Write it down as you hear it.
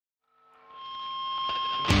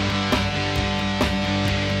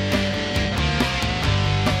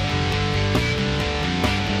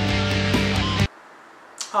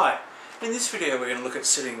In this video we're going to look at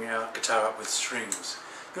setting our guitar up with strings.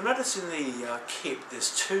 You'll notice in the kit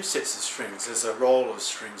there's two sets of strings. There's a roll of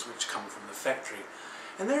strings which come from the factory,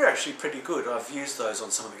 and they're actually pretty good. I've used those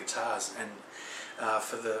on some of the guitars, and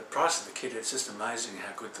for the price of the kit it's just amazing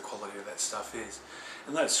how good the quality of that stuff is.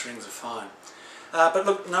 And those strings are fine. But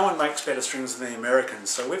look, no one makes better strings than the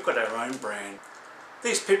Americans, so we've got our own brand.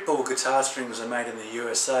 These Pitbull guitar strings are made in the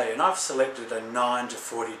USA, and I've selected a 9 to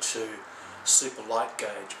 42 super light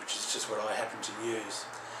gauge, which is just what I happen to use.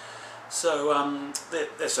 So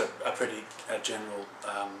that's a pretty general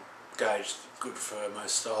gauge, good for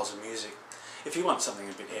most styles of music. If you want something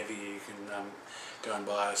a bit heavier, you can go and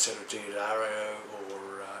buy a set of Diodario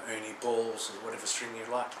or Ernie balls or whatever string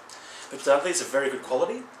you like. But these are very good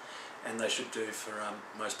quality, and they should do for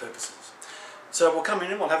most purposes. So we'll come in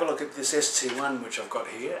and we'll have a look at this ST1 which I've got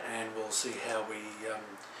here, and we'll see how we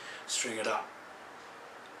string it up.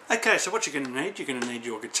 Okay, so what you're going to need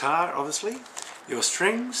your guitar, obviously, your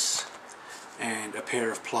strings, and a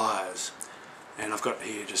pair of pliers. And I've got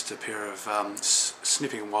here just a pair of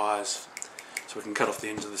snipping wires so we can cut off the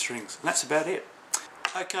ends of the strings. And that's about it.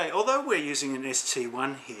 Okay, although we're using an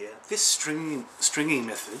ST1 here, this stringing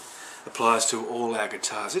method applies to all our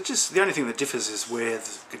guitars. The only thing that differs is where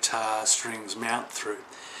the guitar strings mount through.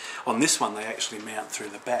 On this one they actually mount through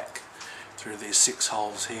the back, through these 6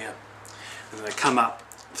 holes here. And they come up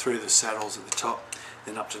through the saddles at the top,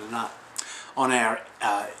 then up to the nut. On our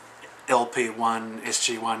LP1,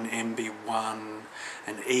 SG1, MB1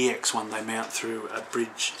 and EX1 they mount through a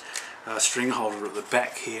bridge string holder at the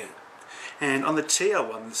back here. And on the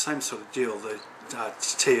TL1, the same sort of deal. The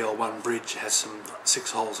TL1 bridge has some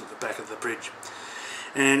 6 holes at the back of the bridge.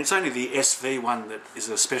 And it's only the SV1 that is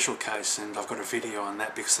a special case, and I've got a video on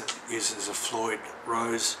that because it uses a Floyd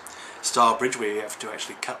Rose style bridge where you have to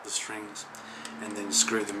actually cut the strings and then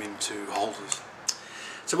screw them into holders.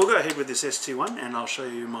 So we'll go ahead with this ST1 and I'll show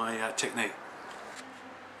you my technique.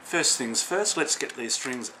 First things first, let's get these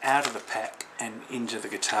strings out of the pack and into the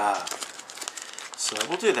guitar. So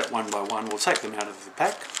we'll do that one by one. We'll take them out of the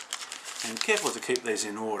pack, and careful to keep these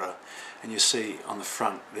in order. And you see on the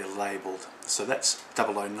front they're labelled. So that's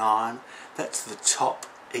 009, that's the top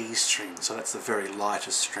E string, so that's the very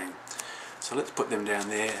lightest string. So let's put them down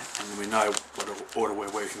there and then we know what order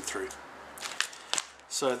we're working through.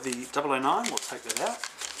 So the 009, we'll take that out.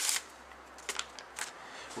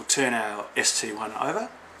 We'll turn our ST1 over.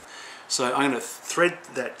 So I'm going to thread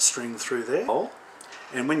that string through there,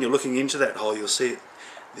 and when you're looking into that hole you'll see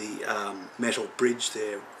the metal bridge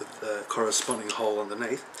there with the corresponding hole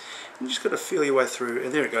underneath. And you just got to feel your way through,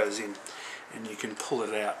 and there it goes in, and you can pull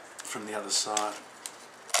it out from the other side.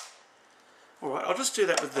 Alright, I'll just do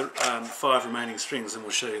that with the 5 remaining strings and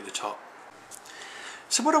we'll show you the top.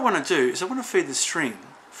 So what I want to do is I want to feed the string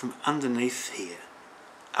from underneath here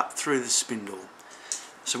up through the spindle.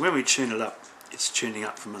 So when we tune it up, it's tuning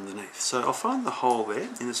up from underneath. So I'll find the hole there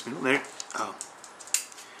in the spindle. There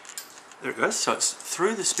it goes. So it's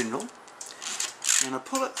through the spindle, and I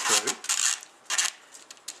pull it through,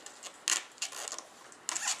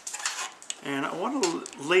 and I want to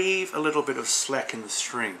leave a little bit of slack in the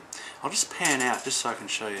string. I'll just pan out just so I can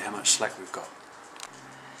show you how much slack we've got.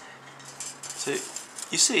 So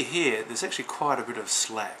you see here there's actually quite a bit of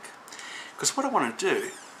slack, because what I want to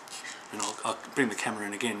do, and I'll bring the camera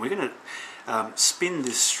in again, we're going to spin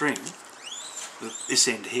this string, this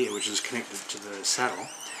end here which is connected to the saddle.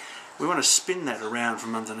 We want to spin that around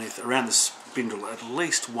from underneath, around the spindle at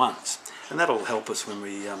least once, and that'll help us when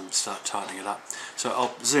we start tightening it up. So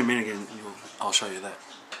I'll zoom in again and I'll show you that.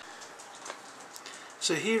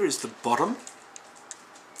 So here is the bottom,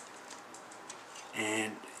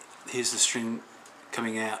 and here's the string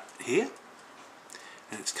coming out here,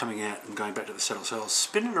 and it's coming out and going back to the saddle. So I'll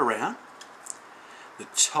spin it around the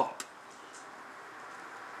top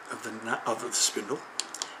of the spindle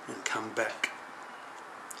and come back.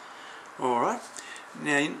 Alright,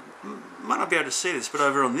 now you might not be able to see this, but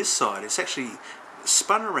over on this side it's actually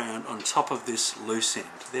spun around on top of this loose end.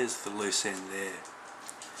 There's the loose end there.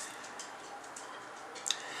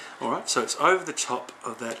 Alright, so it's over the top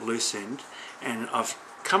of that loose end, and I've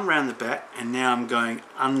come around the back and now I'm going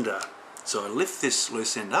under. So I lift this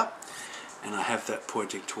loose end up and I have that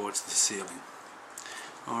pointing towards the ceiling.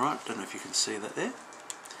 Alright, don't know if you can see that there.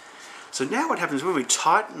 So now what happens when we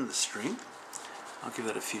tighten the string, I'll give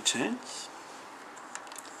that a few turns.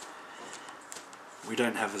 We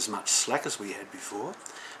don't have as much slack as we had before,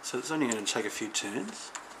 so it's only going to take a few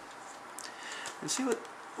turns. And see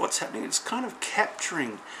what's happening. It's kind of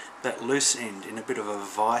capturing that loose end in a bit of a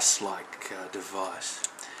vice-like device.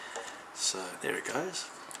 So there it goes,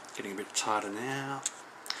 getting a bit tighter now,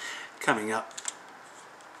 coming up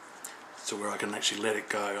to where I can actually let it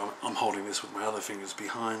go. I'm holding this with my other fingers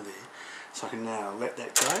behind there, so I can now let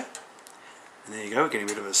that go. And there you go, we're getting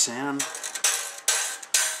a bit of a sound.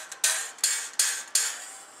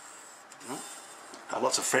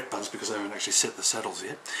 Lots of fret buzz because I haven't actually set the saddles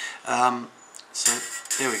yet. So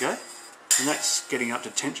there we go. And that's getting up to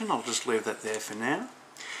tension. I'll just leave that there for now.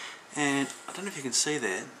 And I don't know if you can see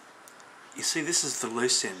there. You see this is the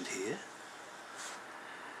loose end here.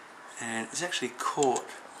 And it's actually caught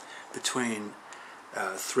between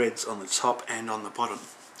threads on the top and on the bottom.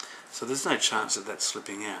 So there's no chance of that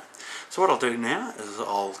slipping out. So what I'll do now is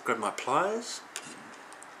I'll grab my pliers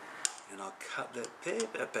and I'll cut that there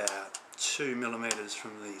about 2 millimeters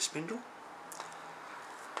from the spindle.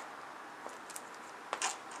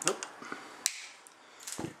 Nope.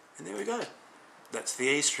 And there we go. That's the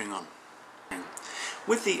E string on.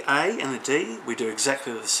 With the A and the D, we do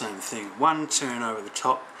exactly the same thing. One turn over the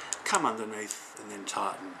top, come underneath and then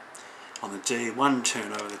tighten. On the D, one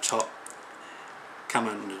turn over the top, come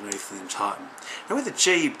underneath and then tighten. Now with the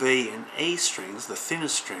G, B and E strings, the thinner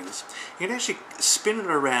strings, you can actually spin it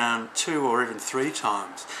around 2 or even 3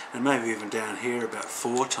 times, and maybe even down here about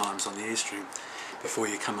 4 times on the E string before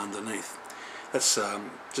you come underneath. That's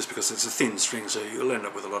just because it's a thin string, so you'll end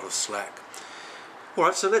up with a lot of slack.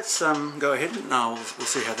 Alright, so let's go ahead and we'll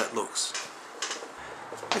see how that looks.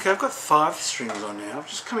 Okay, I've got 5 strings on now. I'm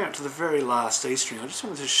just coming up to the very last E string. I just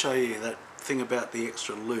wanted to show you that thing about the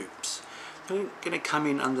extra loops. I'm going to come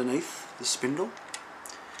in underneath the spindle,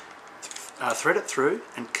 thread it through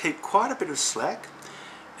and keep quite a bit of slack,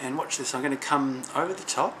 and watch this, I'm going to come over the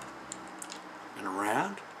top and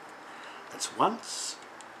around. That's once,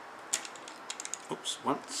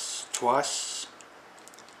 twice,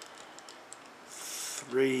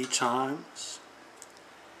 3 times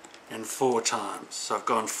and 4 times. So I've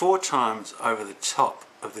gone 4 times over the top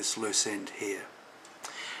of this loose end here.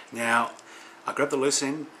 Now I grab the loose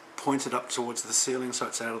end, point it up towards the ceiling so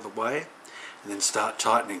it's out of the way, and then start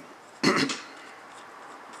tightening. And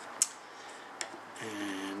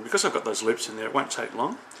because I've got those loops in there, it won't take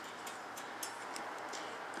long.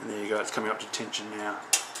 And there you go, it's coming up to tension now.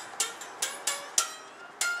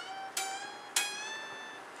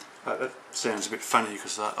 That sounds a bit funny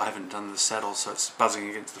because I haven't done the saddle, so it's buzzing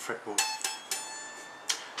against the fretboard.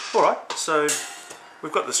 Alright, so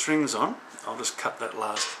we've got the strings on. I'll just cut that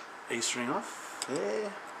last E string off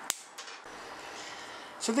there.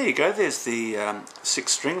 So there you go, there's the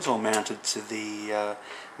 6 strings all mounted to the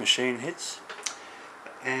machine heads.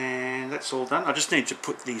 And that's all done. I just need to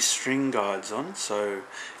put these string guides on, so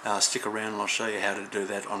stick around and I'll show you how to do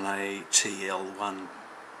that on a TL1.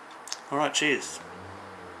 Alright, cheers.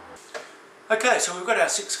 Okay, so we've got our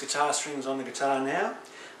 6 guitar strings on the guitar now.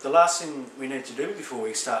 The last thing we need to do before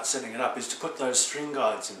we start setting it up is to put those string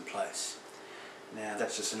guides in place. Now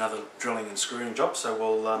that's just another drilling and screwing job, so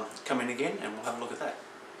we'll come in again and we'll have a look at that.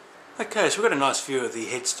 Okay, so we've got a nice view of the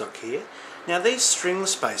headstock here. Now these string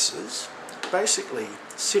spaces basically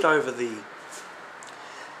sit over the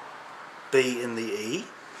B and the E,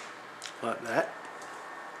 like that.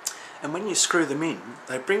 And when you screw them in,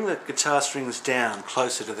 they bring the guitar strings down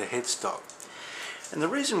closer to the headstock. And the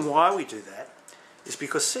reason why we do that is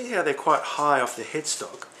because see how they're quite high off the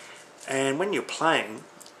headstock, and when you're playing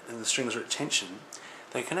and the strings are at tension,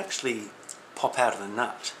 they can actually pop out of the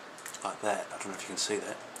nut like that. I don't know if you can see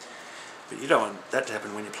that, but you don't want that to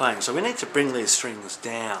happen when you're playing. So we need to bring these strings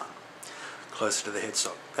down closer to the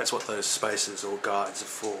headstock. That's what those spaces or guides are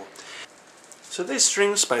for. So these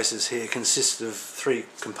string spaces here consist of 3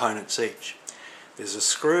 components each. There's a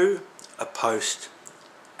screw, a post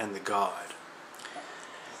and the guide.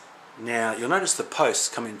 Now you'll notice the posts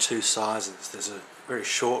come in 2 sizes. There's a very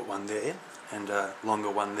short one there and a longer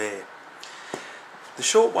one there. The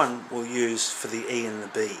short one we'll use for the E and the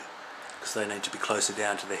B because they need to be closer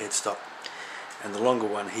down to the headstock, and the longer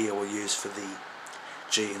one here we'll use for the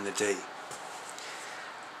G and the D.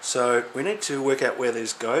 So we need to work out where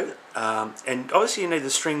these go, and obviously you need the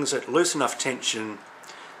strings at loose enough tension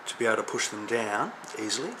to be able to push them down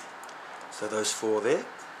easily. So those 4 there,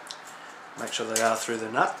 make sure they are through the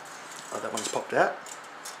nut. Oh, that one's popped out.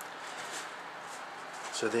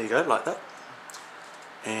 So there you go, like that.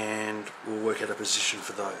 And we'll work out a position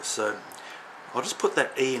for those. So I'll just put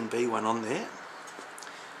that E and B one on there,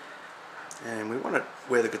 and we want it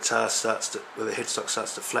where the guitar starts to, where the headstock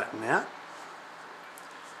starts to flatten out.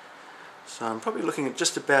 So I'm probably looking at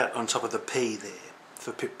just about on top of the P there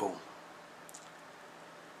for pitbull.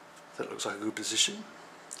 That looks like a good position.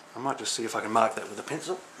 I might just see if I can mark that with a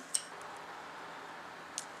pencil.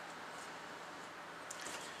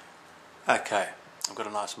 Okay, I've got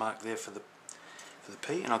a nice mark there for the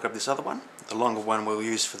P, and I'll grab this other one. The longer one we'll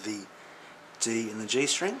use for the D and the G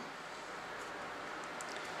string.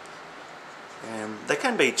 And they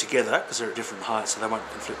can be together because they're at different heights, so they won't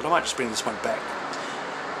conflict, but I might just bring this one back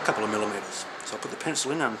a couple of millimetres. So I'll put the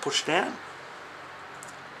pencil in and push down.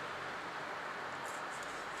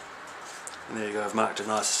 And there you go, I've marked a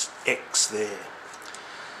nice X there.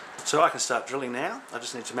 So I can start drilling now. I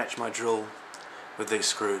just need to match my drill with these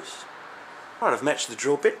screws. Right, I've matched the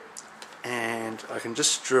drill bit, and I can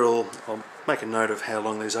just drill. I'll make a note of how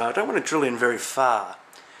long these are. I don't want to drill in very far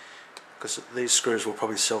because these screws will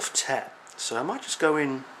probably self-tap. So I might just go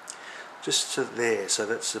in just to there, so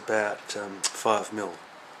that's about 5 mil.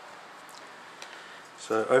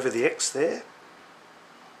 So over the X there.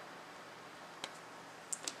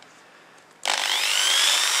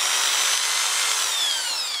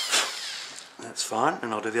 That's fine,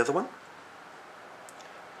 and I'll do the other one.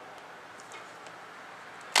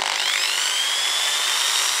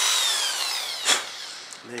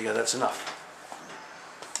 There you go, that's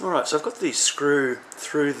enough. Alright, so I've got the screw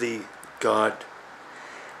through the guide,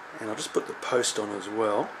 and I'll just put the post on as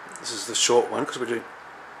well. This is the short one because we're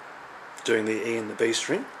doing the E and the B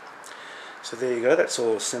string. So there you go, that's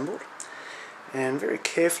all assembled. And very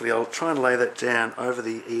carefully I'll try and lay that down over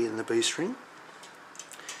the E and the B string,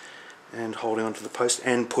 and holding onto the post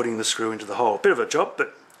and putting the screw into the hole. Bit of a job,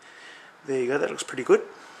 but there you go, that looks pretty good.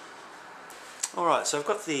 Alright, so I've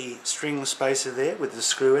got the string spacer there with the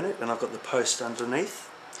screw in it, and I've got the post underneath.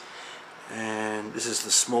 And this is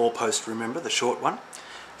the small post, remember, the short one.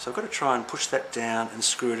 So I've got to try and push that down and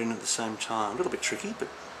screw it in at the same time. A little bit tricky, but...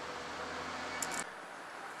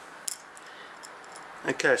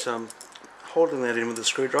 Okay, so I'm holding that in with the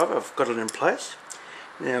screwdriver. I've got it in place.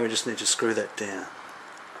 Now we just need to screw that down.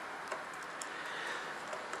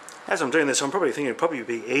 As I'm doing this, I'm probably thinking it would probably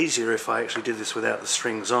be easier if I actually did this without the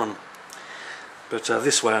strings on. But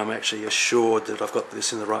this way I'm actually assured that I've got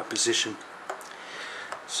this in the right position.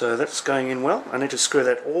 So that's going in well. I need to screw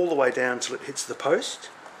that all the way down till it hits the post.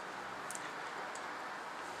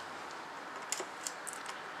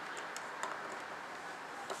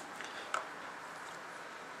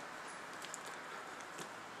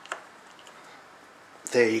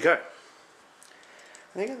 There you go.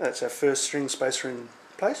 There you go, that's our first string spacer in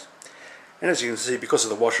place. And as you can see, because of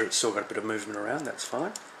the washer, it's still got a bit of movement around, that's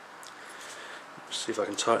fine. Let's see if I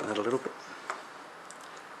can tighten that a little bit.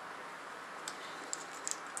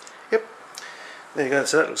 Yep, there you go,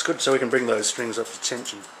 so that looks good, so we can bring those strings up to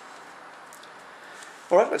tension.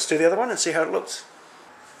 Alright, let's do the other one and see how it looks.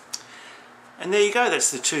 And there you go,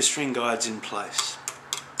 that's the two string guides in place.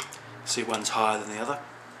 See, one's higher than the other.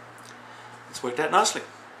 It's worked out nicely.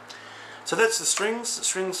 So that's the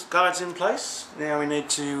strings guides in place. Now we need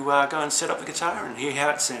to go and set up the guitar and hear how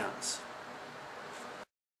it sounds.